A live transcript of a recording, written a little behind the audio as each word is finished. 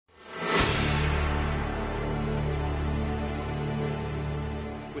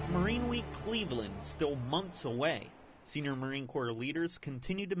Marine Week Cleveland still months away. Senior Marine Corps leaders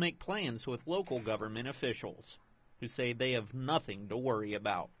continue to make plans with local government officials who say they have nothing to worry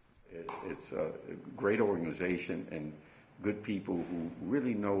about. It's a great organization and good people who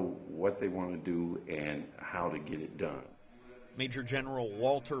really know what they want to do and how to get it done. Major General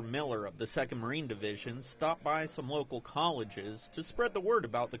Walter Miller of the 2nd Marine Division stopped by some local colleges to spread the word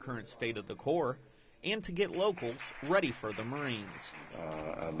about the current state of the Corps and to get locals ready for the Marines.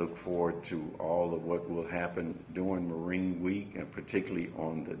 I look forward to all of what will happen during Marine Week, and particularly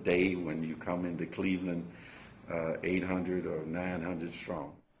on the day when you come into Cleveland 800 or 900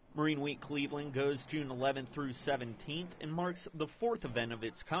 strong. Marine Week Cleveland goes June 11th through 17th and marks the 4th event of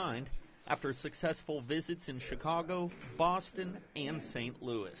its kind after successful visits in Chicago, Boston, and St.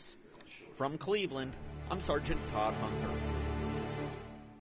 Louis. From Cleveland, I'm Sergeant Todd Hunter.